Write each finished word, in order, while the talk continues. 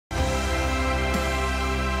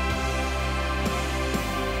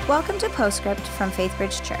Welcome to Postscript from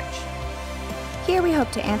Faithbridge Church. Here we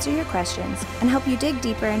hope to answer your questions and help you dig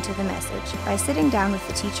deeper into the message by sitting down with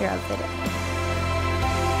the teacher of the day.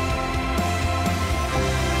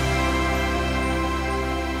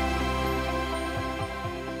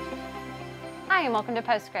 Hi, and welcome to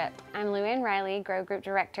Postscript. I'm Luann Riley, Grow Group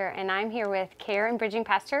Director, and I'm here with Care and Bridging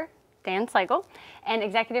Pastor Dan Slagle and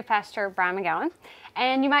Executive Pastor Brian McGown.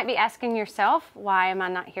 And you might be asking yourself, why am I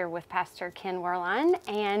not here with Pastor Ken Werlein?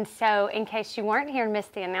 And so in case you weren't here and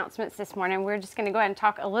missed the announcements this morning, we're just going to go ahead and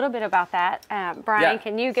talk a little bit about that. Brian,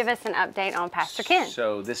 Can you give us an update on Pastor Ken?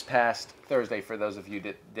 So this past Thursday, for those of you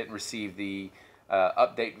that didn't receive the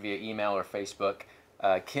update via email or Facebook,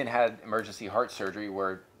 Ken had emergency heart surgery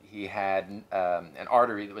where he had an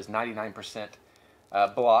artery that was 99%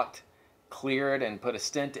 blocked, cleared, and put a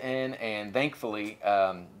stent in, and thankfully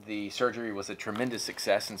the surgery was a tremendous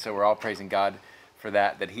success, and so we're all praising God for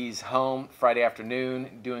that he's home Friday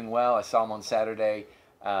afternoon doing well. I saw him on Saturday,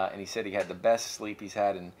 and he said he had the best sleep he's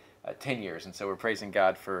had in 10 years, and so we're praising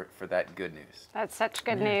God for that good news. That's such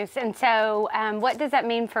good news. And so what does that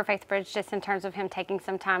mean for Faithbridge, just in terms of him taking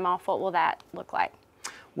some time off? What will that look like?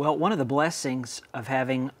 Well, one of the blessings of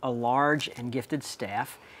having a large and gifted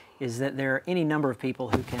staff is that there are any number of people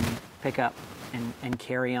who can pick up and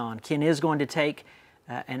carry on. Ken is going to take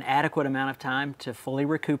an adequate amount of time to fully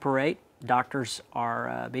recuperate. Doctors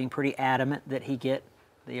are being pretty adamant that he get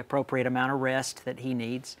the appropriate amount of rest that he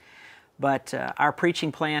needs. But our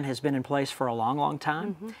preaching plan has been in place for a long, long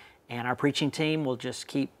time. And our preaching team will just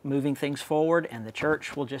keep moving things forward, and the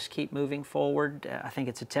church will just keep moving forward. I think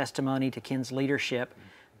it's a testimony to Ken's leadership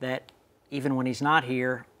that even when he's not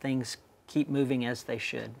here, things keep moving as they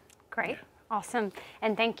should. Great. Awesome.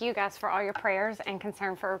 And thank you guys for all your prayers and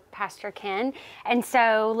concern for Pastor Ken. And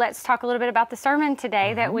so let's talk a little bit about the sermon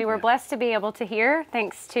today that we were blessed to be able to hear,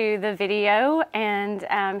 thanks to the video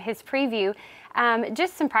and his preview.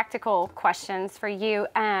 Just some practical questions for you.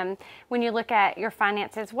 When you look at your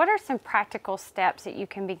finances, what are some practical steps that you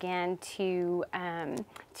can begin to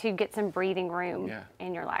get some breathing room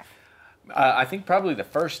in your life? I think probably the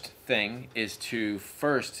first thing is to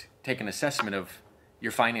first take an assessment of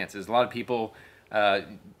your finances. A lot of people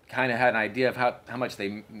kind of had an idea of how much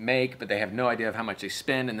they make, but they have no idea of how much they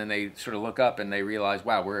spend, and then they sort of look up and they realize,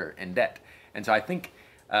 wow, we're in debt. And so I think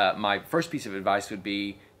my first piece of advice would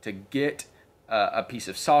be to get a piece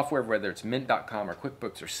of software, whether it's Mint.com or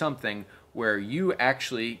QuickBooks or something, where you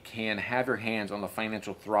actually can have your hands on the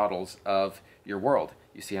financial throttles of your world.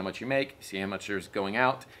 You see how much you make, you see how much there's going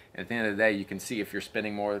out, and at the end of the day, you can see if you're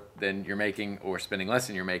spending more than you're making or spending less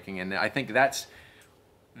than you're making. And I think that's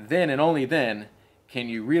then and only then can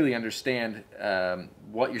you really understand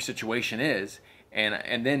what your situation is,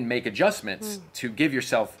 and then make adjustments to give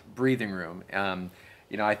yourself breathing room.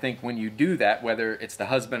 You know, I think when you do that, whether it's the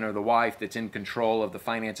husband or the wife that's in control of the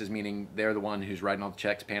finances, meaning they're the one who's writing all the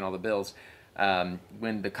checks, paying all the bills,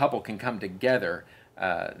 when the couple can come together,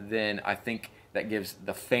 then I think that gives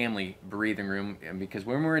the family breathing room. And because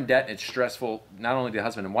when we're in debt, it's stressful. Not only do the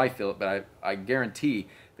husband and wife feel it, but I guarantee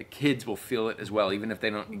the kids will feel it as well, even if they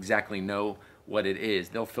don't exactly know what it is.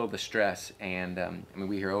 They'll feel the stress. And I mean,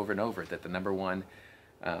 we hear over and over that the number one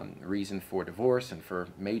reason for divorce and for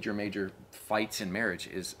major fights in marriage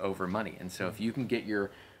is over money. And so if you can get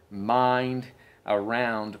your mind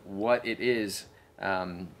around what it is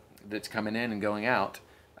that's coming in and going out,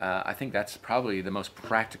 I think that's probably the most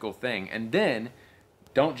practical thing. And then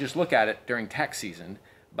don't just look at it during tax season,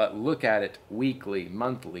 but look at it weekly,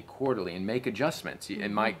 monthly, quarterly, and make adjustments. It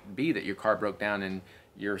might be that your car broke down and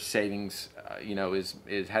your savings,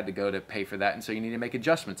 is had to go to pay for that, and so you need to make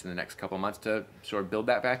adjustments in the next couple of months to sort of build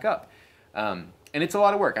that back up. And it's a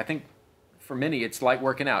lot of work. I think for many, it's like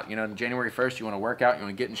working out. You know, January 1st, you want to work out, you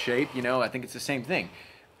want to get in shape. You know, I think it's the same thing.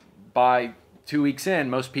 By 2 weeks in,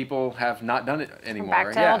 most people have not done it anymore.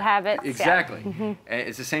 Back to old habits. Exactly. And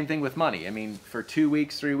it's the same thing with money. I mean, for 2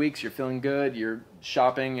 weeks, 3 weeks, you're feeling good, you're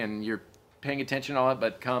shopping and you're paying attention to all it,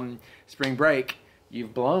 but come spring break,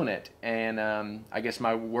 you've blown it. And I guess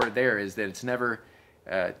my word there is that it's never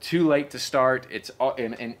too late to start. It's all,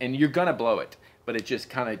 and you're gonna blow it, but it's just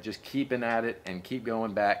kind of just keeping at it and keep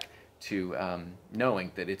going back to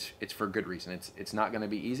knowing that it's for good reason. It's not going to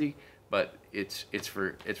be easy, but it's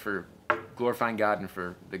for glorifying God and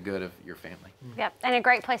for the good of your family. Yep, and a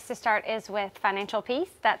great place to start is with Financial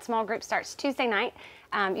Peace. That small group starts Tuesday night.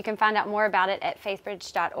 You can find out more about it at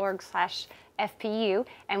faithbridge.org/FPU,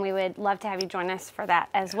 and we would love to have you join us for that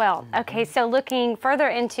as well. Okay, so looking further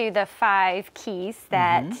into the 5 keys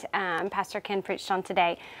that Pastor Ken preached on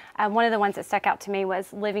today, one of the ones that stuck out to me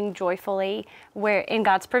was living joyfully where in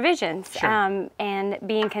God's provisions. Sure. And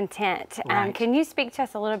being content. Right. Can you speak to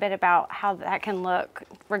us a little bit about how that can look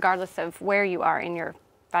regardless of where you are in your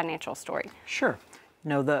financial story? Sure.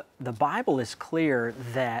 No, the Bible is clear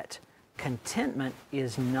that contentment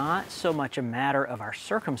is not so much a matter of our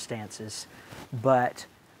circumstances, but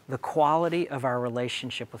the quality of our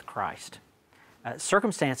relationship with Christ.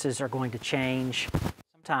 Circumstances are going to change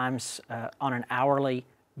sometimes on an hourly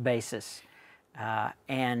basis.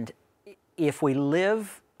 And if we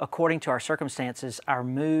live according to our circumstances, our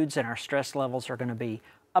moods and our stress levels are going to be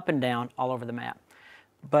up and down all over the map.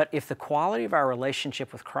 But if the quality of our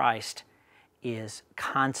relationship with Christ is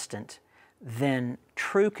constant, then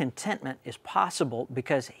true contentment is possible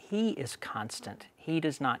because He is constant. He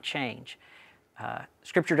does not change.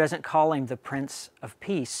 Scripture doesn't call Him the Prince of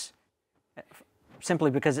Peace simply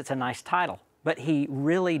because it's a nice title, but He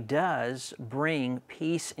really does bring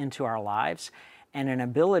peace into our lives and an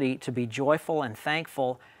ability to be joyful and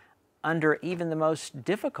thankful under even the most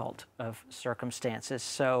difficult of circumstances.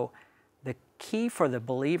 So the key for the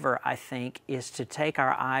believer, I think, is to take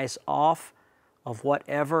our eyes off of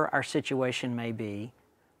whatever our situation may be,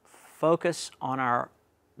 focus on our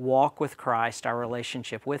walk with Christ, our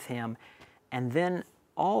relationship with Him, and then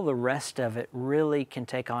all the rest of it really can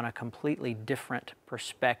take on a completely different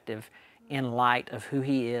perspective in light of who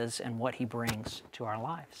He is and what He brings to our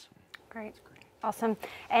lives. Great. Awesome.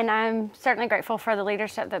 And I'm certainly grateful for the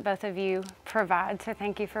leadership that both of you provide. So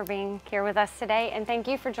thank you for being here with us today. And thank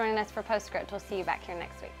you for joining us for Postscript. We'll see you back here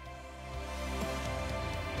next week.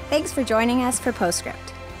 Thanks for joining us for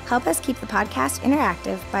Postscript. Help us keep the podcast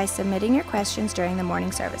interactive by submitting your questions during the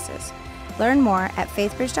morning services. Learn more at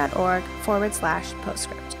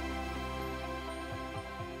faithbridge.org/postscript.